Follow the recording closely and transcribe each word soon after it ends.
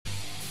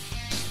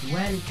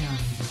Welcome.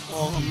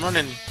 Well, I'm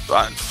running.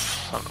 I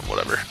don't know,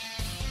 whatever.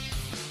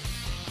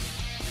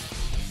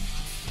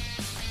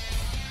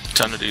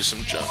 Time to do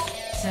some junk.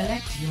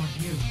 Select your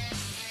hero.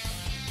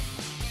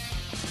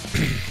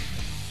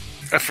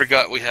 I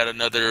forgot we had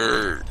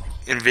another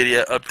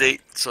NVIDIA update,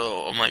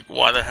 so I'm like,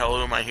 why the hell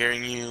am I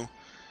hearing you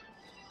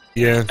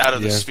out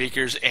of the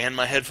speakers and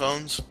my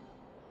headphones?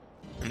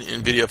 And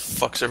NVIDIA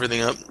fucks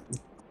everything up.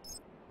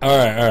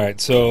 Alright.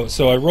 So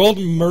I rolled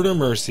Murder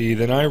Mercy,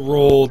 then I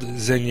rolled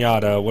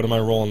Zenyatta. What am I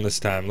rolling this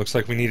time? Looks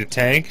like we need a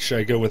tank. Should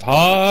I go with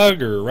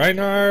Hog or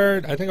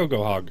Reinhardt? I think I'll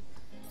go Hog.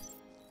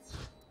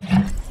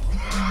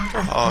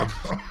 Or Hog.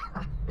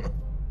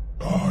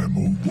 I'm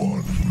a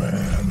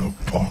one-man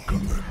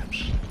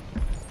apocalypse.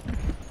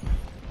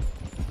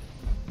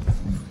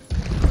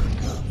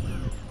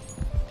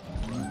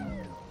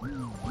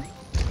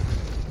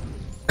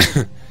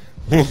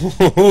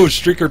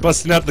 Streaker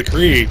busting out the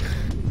Kree.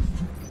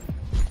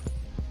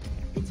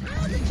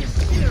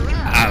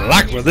 I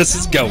like where this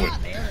is going.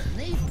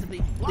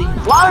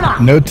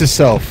 Note to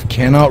self: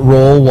 cannot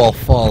roll while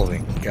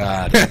falling.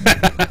 God.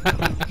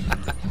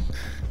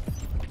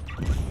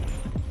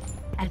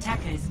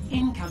 Attackers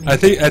incoming. I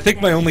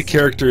think my only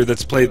character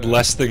that's played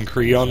less than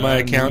Kree on my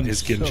account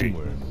is Genji.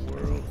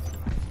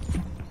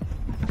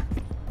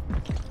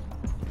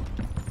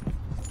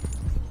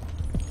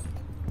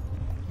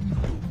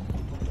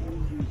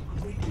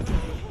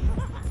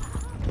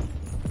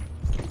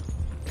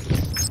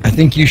 I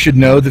think you should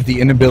know that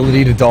the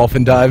inability to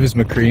dolphin dive as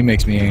McCree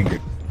makes me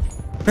angry.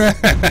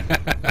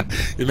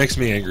 It makes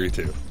me angry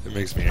too. It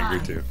makes me angry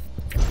too.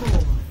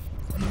 4,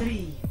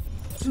 3,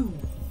 2,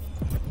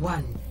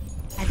 1.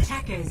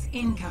 Attackers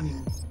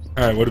incoming.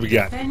 Alright, what do we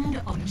got?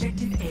 Defend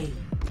objective A.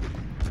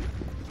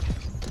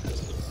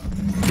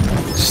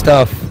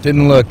 Stuff.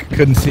 Didn't look.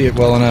 Couldn't see it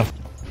well enough.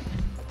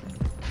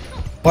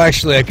 Well,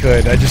 actually, I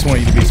could. I just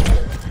want you to be.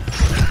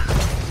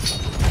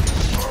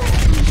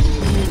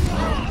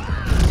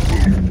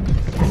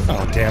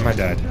 Oh, damn, I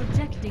died.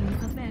 Projecting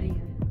a barrier.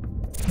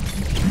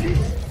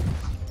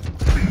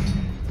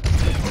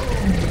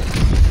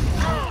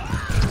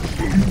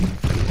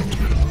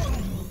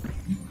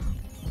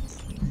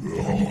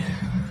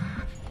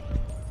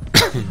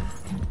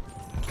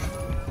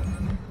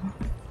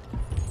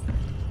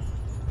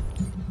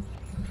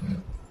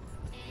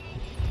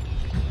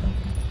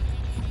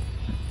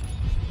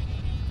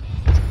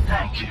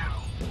 Thank you.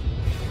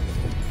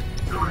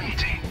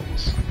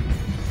 Greetings.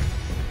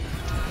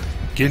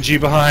 Genji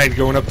behind,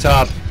 going up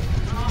top.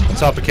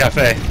 Top of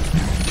cafe.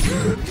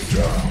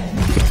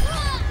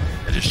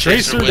 I just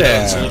Tracer her away,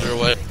 down. soldier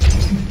away.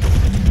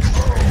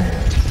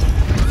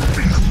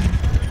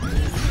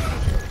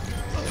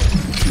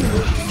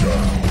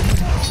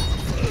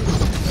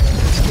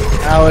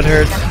 Ow, it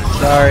hurts.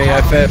 Sorry,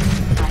 I fit.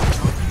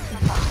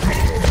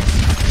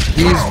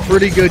 He's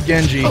pretty good,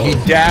 Genji. He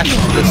dashed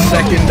the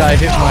second I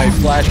hit my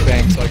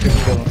flashbang, so I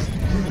couldn't kill him.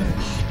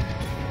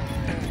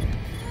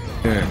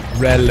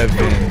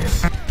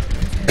 Relevance.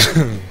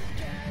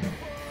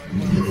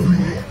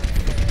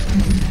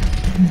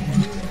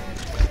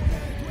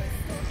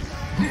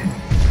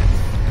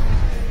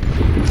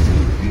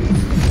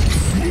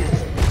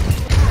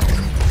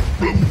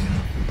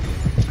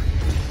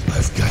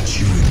 I've got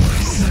you in my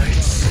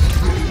sights.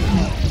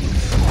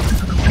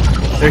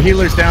 Their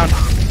healer's down.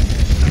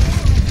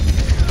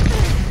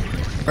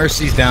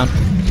 Mercy's down.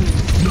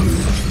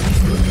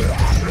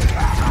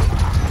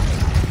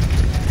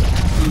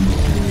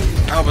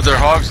 Oh, but their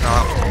Hog's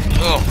not.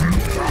 Oh.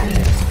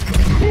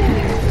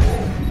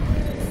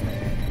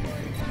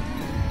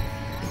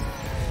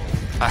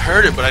 I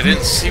heard it, but I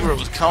didn't see where it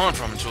was coming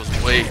from, which was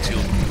way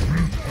too.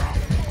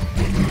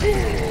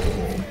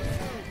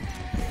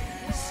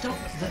 Stop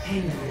the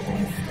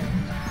payload.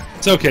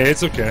 It's okay,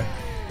 it's okay.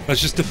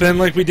 Let's just defend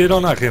like we did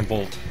on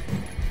Akenbolt.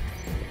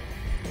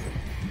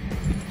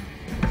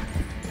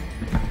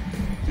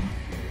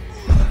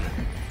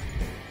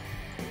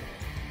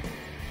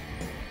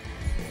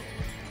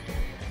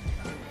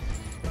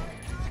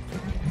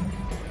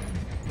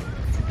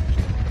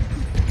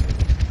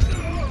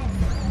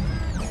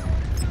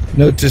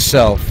 Note to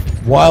self: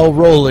 while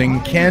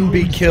rolling, can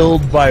be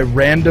killed by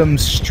random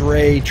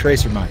stray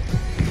tracer mine.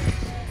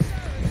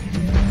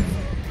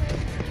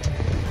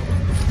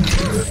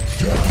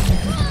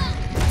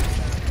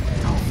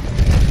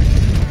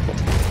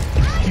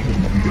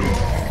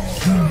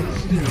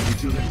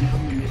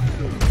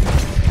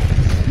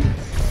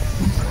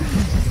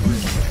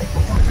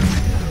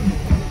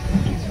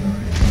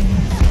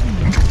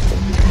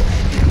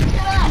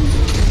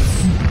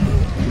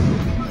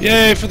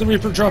 Yay for the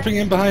Reaper dropping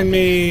in behind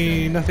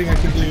me! Nothing I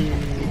can do.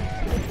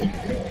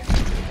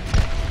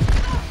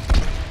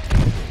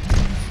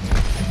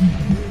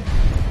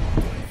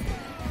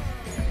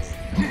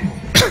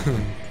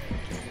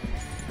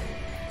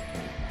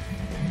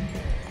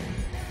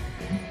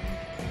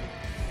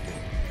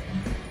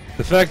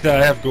 The fact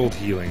that I have gold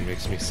healing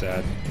makes me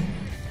sad.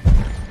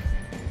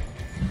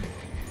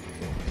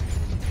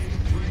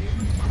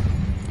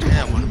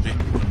 Yeah, it wouldn't be.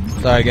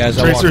 Sorry guys,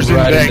 I walked Tracer's in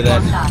right bank. into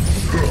that.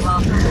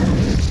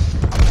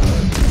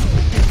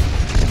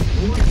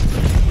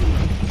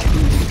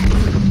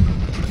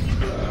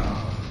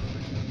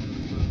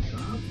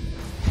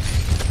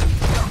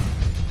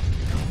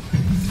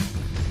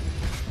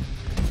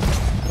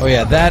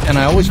 yeah, that, and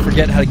I always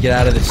forget how to get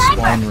out of this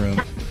spawn room.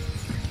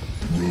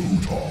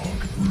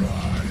 Roadhog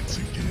rides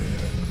again.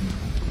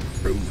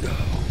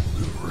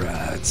 Roadhog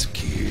rides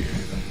again.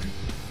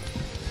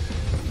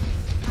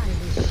 I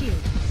will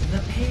shield. The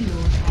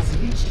payload has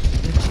reached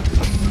the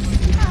checkpoint.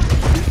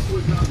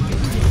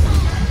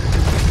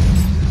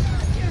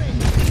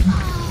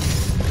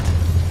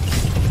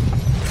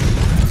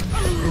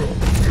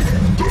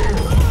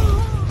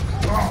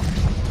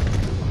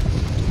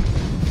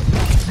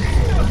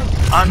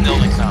 I'm the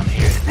only clown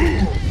here.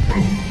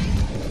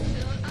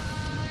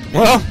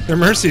 Well, their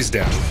mercy's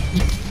down.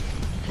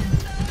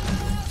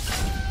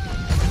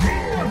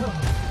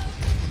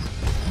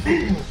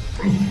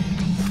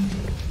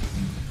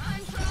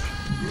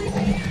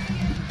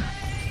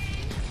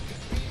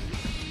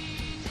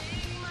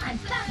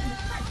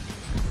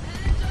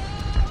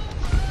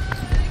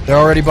 They're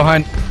already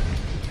behind.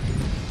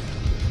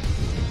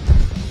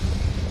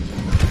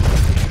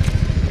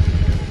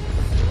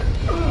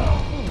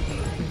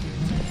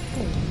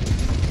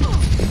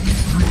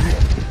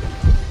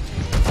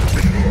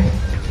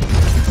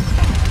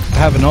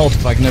 I have an ult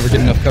if I can never get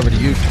enough cover to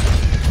use.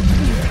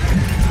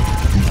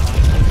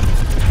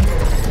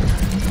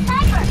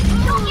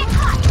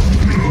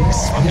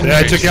 Yeah,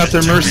 I took out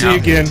their mercy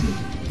again.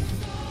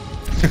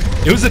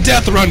 It was a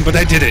death run, but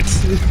I did it.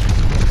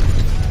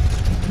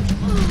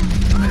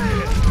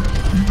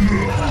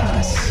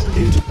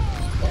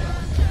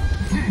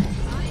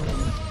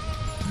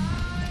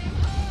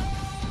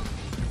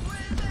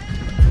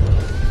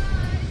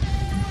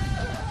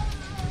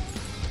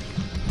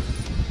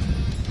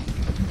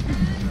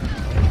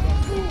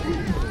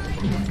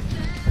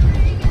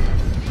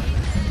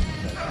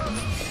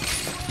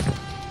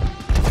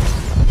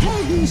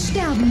 Helden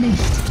sterben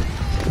nicht.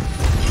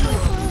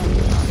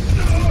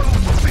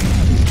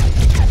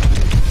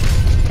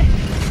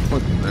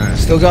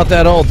 Still got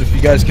that ult if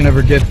you guys can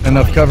ever get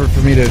enough cover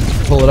for me to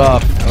pull it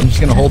off. I'm just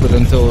gonna hold it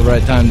until the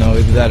right time though,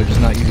 either that or just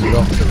not use it at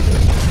all.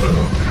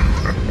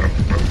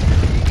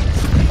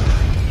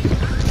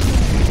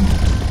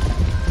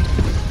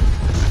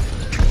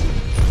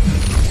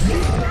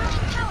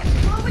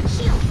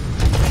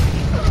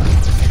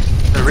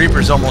 The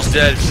Reaper's almost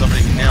dead if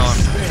somebody can nail him.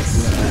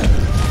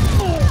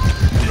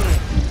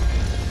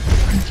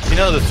 You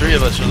know the three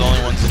of us are the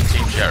only ones in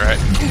team chat, right?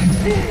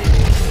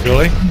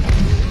 Really?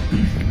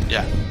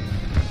 Yeah.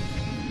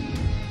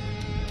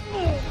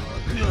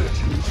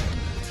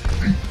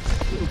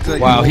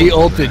 Wow, he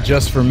ulted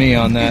just for me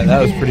on that.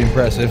 That was pretty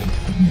impressive.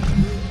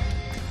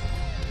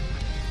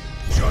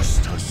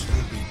 Justice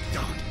will be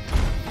done.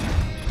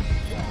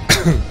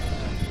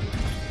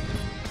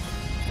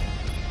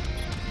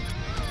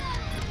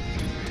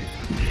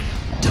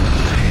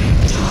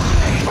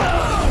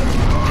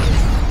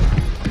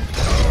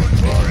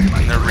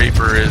 And the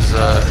Reaper is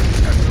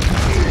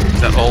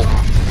that ult.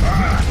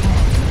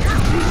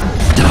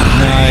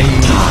 Nah, he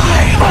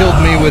killed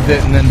me with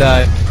it and then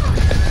died.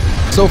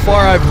 So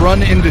far, I've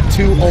run into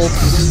 2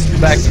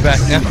 ults back to back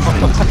now.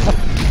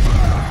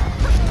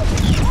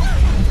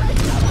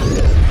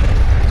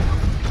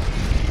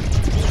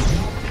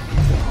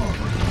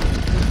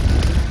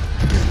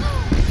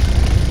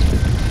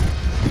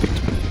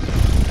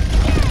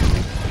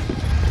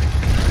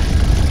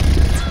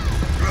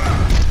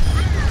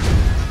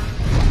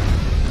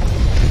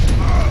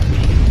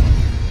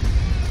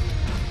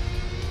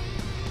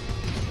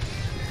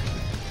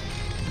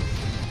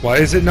 Why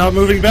is it not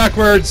moving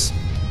backwards?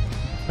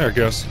 There it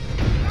goes.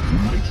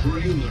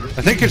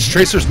 I think it's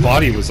Tracer's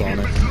body was on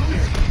it.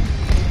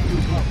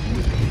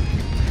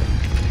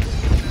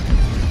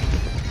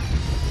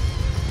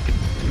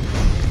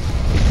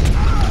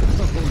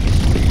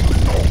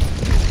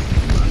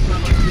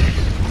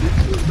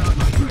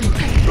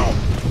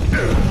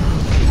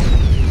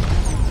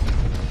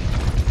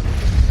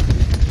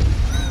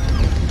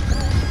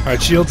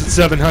 Alright, shield's at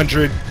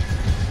 700.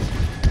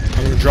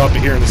 I'm gonna drop it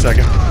here in a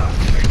second.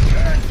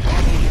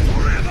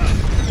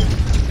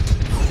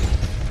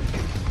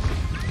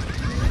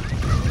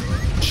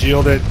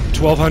 Shield at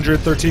 1200,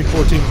 13,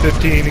 14,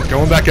 15,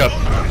 going back up.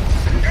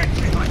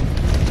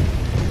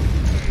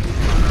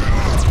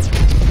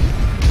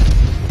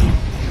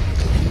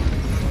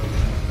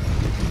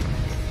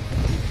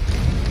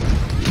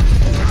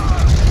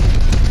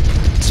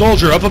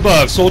 Soldier up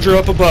above, soldier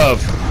up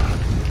above.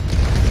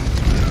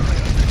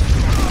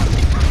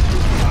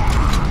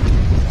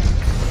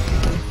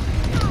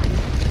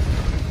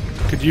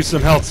 Could use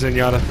some health,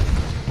 Zenyatta.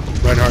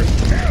 Reinhardt.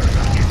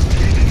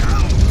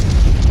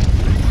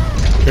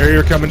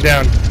 Barrier coming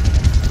down.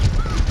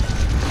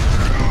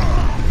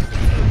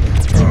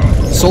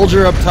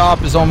 Soldier up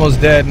top is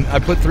almost dead. I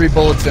put 3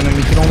 bullets in him.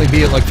 He can only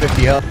be at like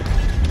 50 health.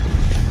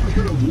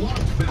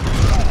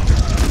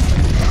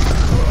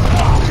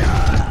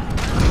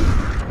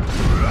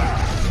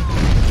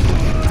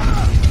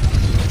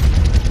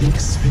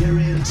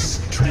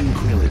 Experience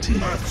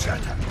tranquility.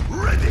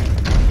 Ready.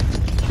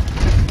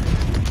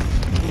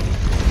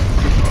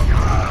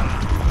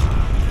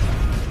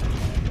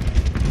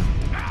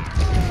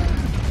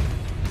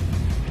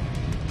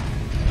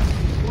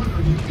 What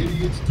are you idiots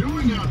it's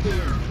doing out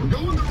there? We're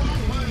going the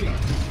wrong way.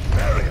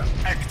 Barrier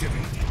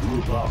activated.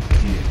 Group up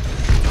here.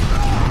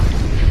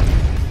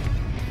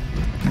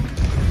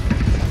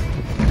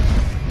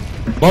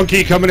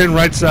 Monkey coming in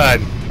right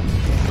side.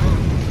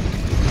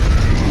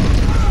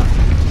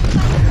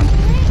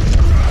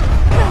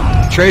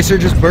 Tracer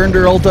just burned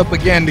her ult up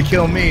again to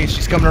kill me.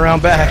 She's coming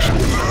around back.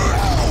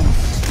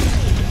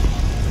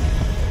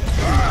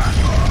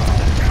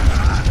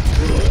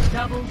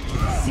 Double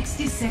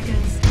 60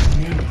 seconds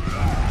remaining.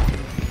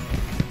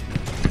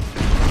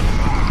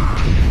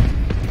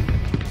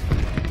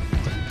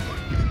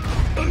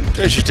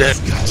 There's your dead.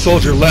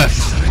 Soldier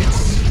left.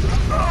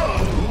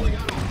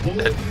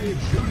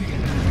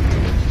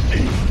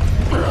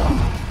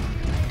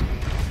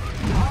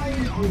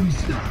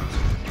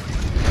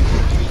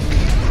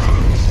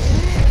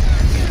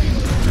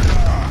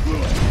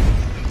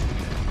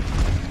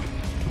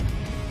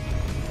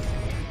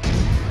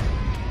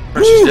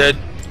 She's dead.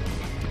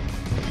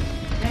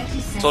 30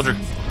 seconds Soldier.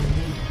 remaining.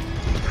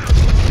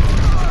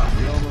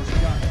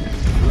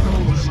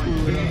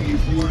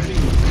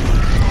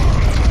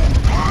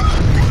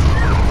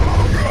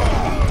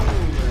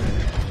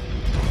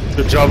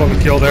 Good job on the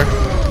kill there.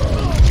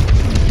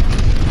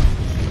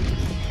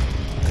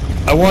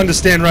 I wanted to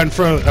stand right in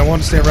front. I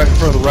wanted to stand right in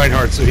front of the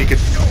Reinhardt so he could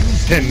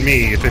pin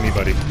me if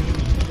anybody.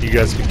 You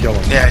guys could kill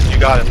him. Yeah, you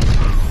got him.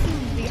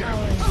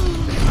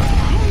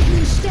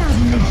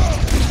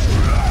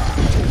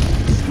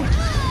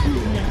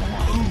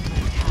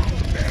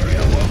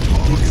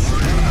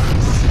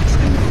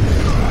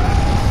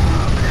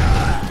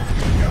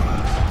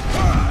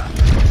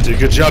 Did a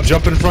good job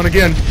jumping in front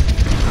again.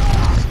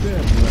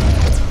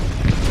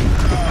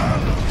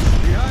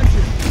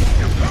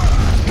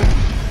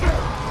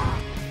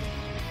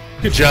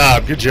 Good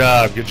job, good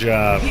job, good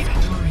job.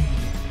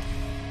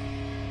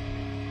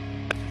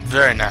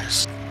 Very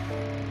nice.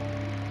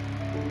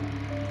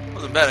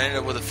 Wasn't bad. I ended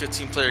up with a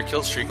 15-player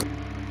kill streak.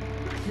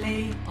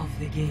 Play of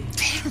the game.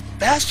 Damn,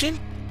 Bastion.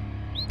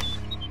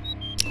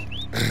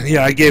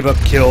 Yeah, I gave up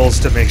kills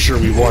to make sure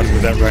we won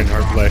with that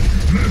Reinhardt play.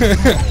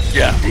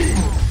 Yeah.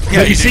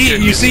 Yeah, you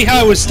see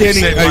how I was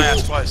standing. Saved my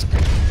ass twice.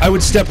 I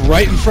would step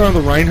right in front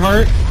of the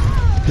Reinhardt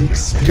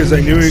because I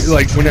knew,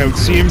 like, when I would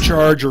see him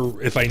charge,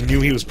 or if I knew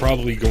he was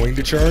probably going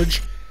to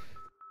charge.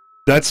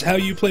 That's how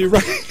you play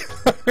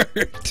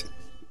Reinhardt.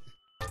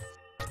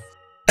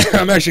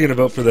 I'm actually gonna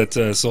vote for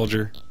that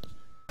soldier.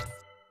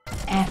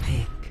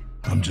 Epic.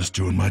 I'm just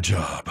doing my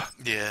job.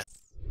 Yeah.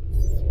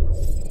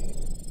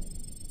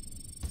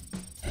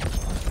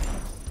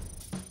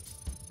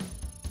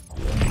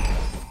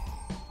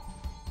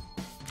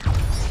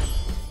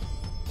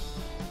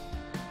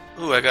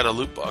 Ooh, I got a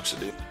loot box to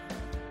do.